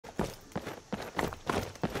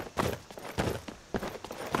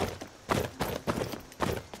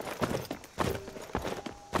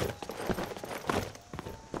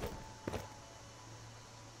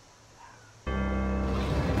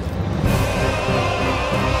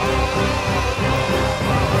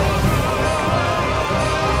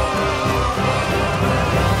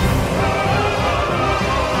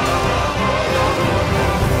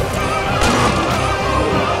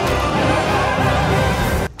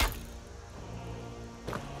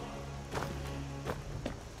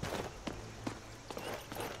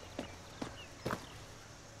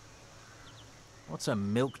What's a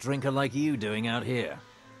milk drinker like you doing out here?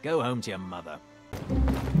 Go home to your mother.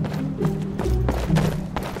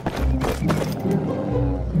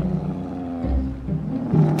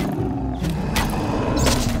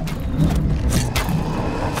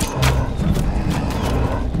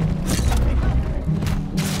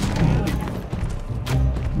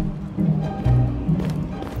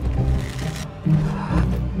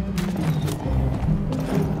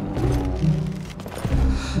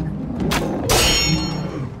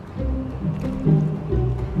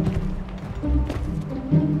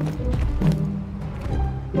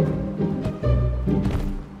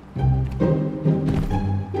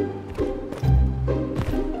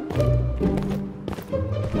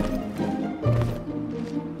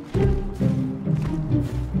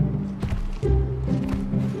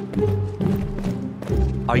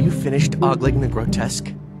 Are you finished ogling the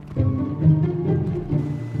grotesque?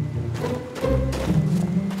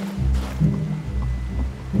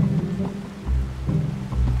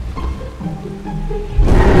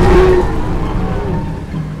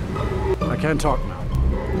 I can't talk now.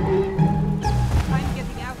 I'm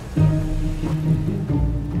getting out of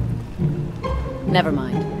here. Never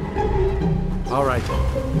mind. All right.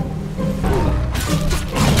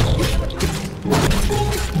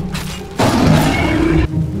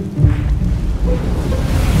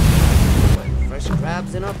 Fresh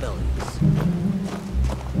crabs in our bellies.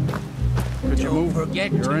 Could you move?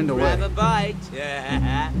 Forget You're in the to grab way. a bite.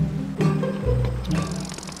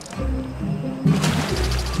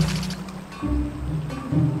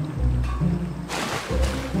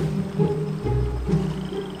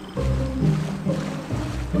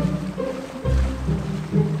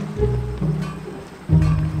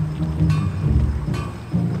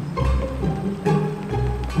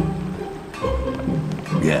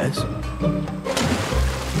 Yes.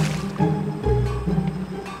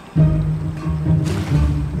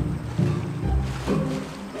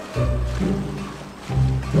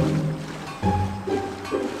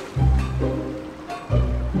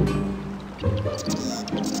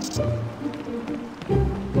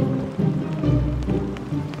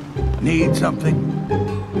 Need something?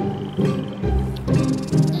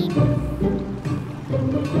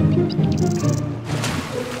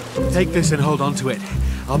 Take this and hold on to it.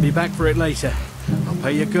 I'll be back for it later. I'll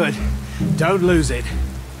pay you good. Don't lose it.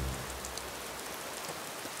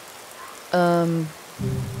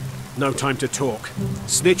 No time to talk.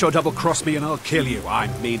 Snitch or double-cross me and I'll kill you. I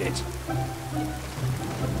mean it.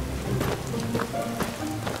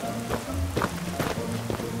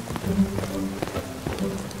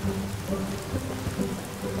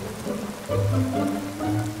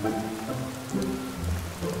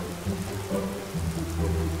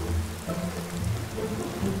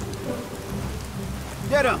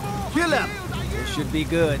 Get him! Kill him! This should be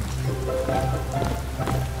good.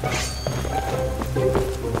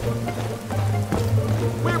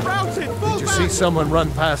 We're routed! Did you see someone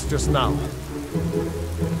run past just now?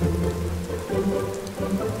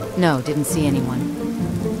 No, didn't see anyone.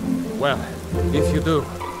 Well, if you do,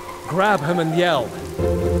 grab him and yell.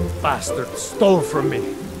 Bastard stole from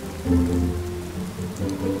me.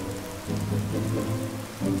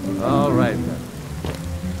 All right then.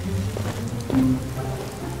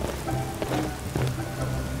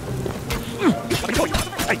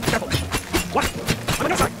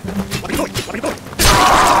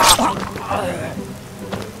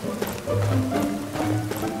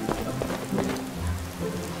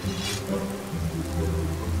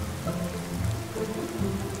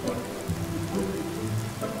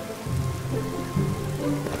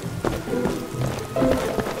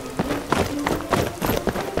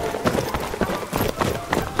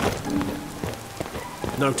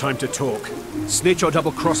 No time to talk. Snitch or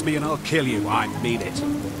double-cross me and I'll kill you. I mean it.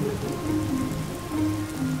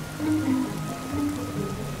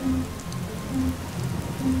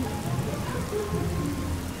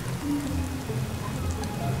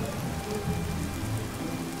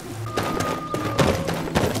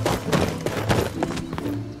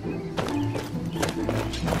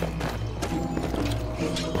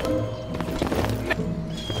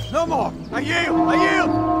 No more! I yield! I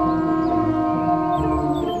yield!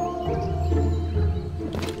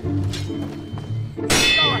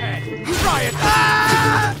 Try it!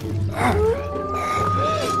 Ah!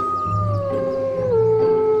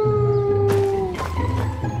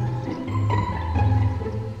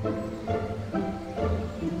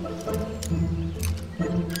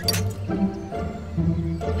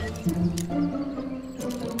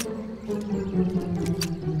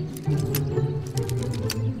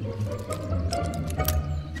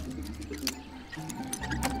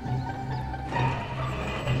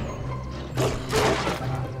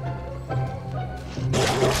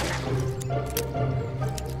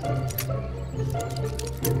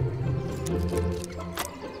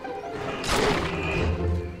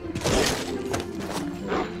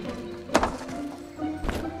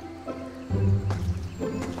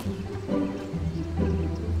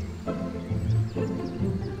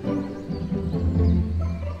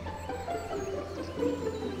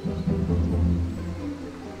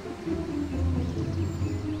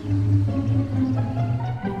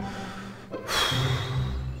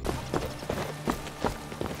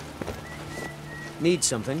 Need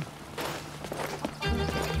something?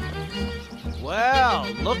 Well,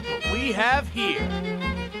 look what we have here.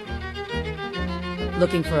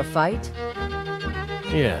 Looking for a fight?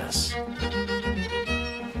 Yes.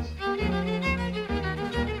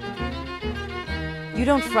 You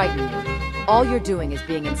don't frighten me. All you're doing is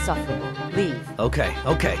being insufferable. Leave. Okay,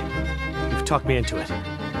 okay. You've talked me into it.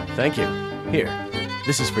 Thank you. Here,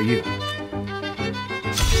 this is for you.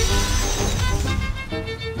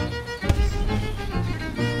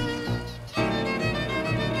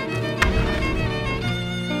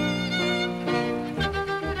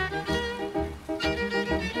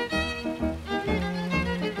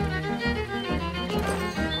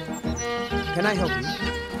 Can I help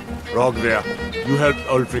you? Rogver, you helped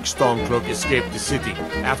Ulfric Stormcloak escape the city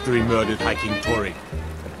after he murdered High King Tori.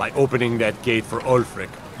 By opening that gate for Ulfric,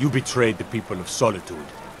 you betrayed the people of Solitude.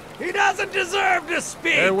 He doesn't deserve to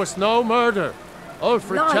speak! There was no murder.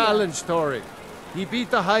 Ulfric challenged Tori. He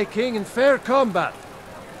beat the High King in fair combat.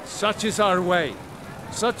 Such is our way.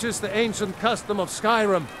 Such is the ancient custom of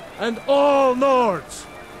Skyrim and all Nords.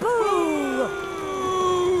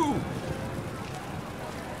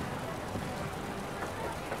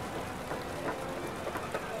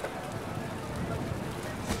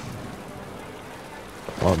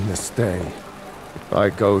 On this day, I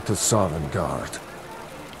go to Sovngarde.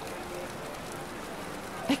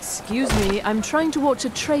 Excuse me, I'm trying to watch a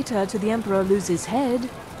traitor to the Emperor lose his head.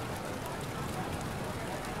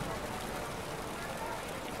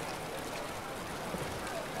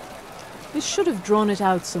 This should have drawn it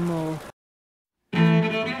out some more.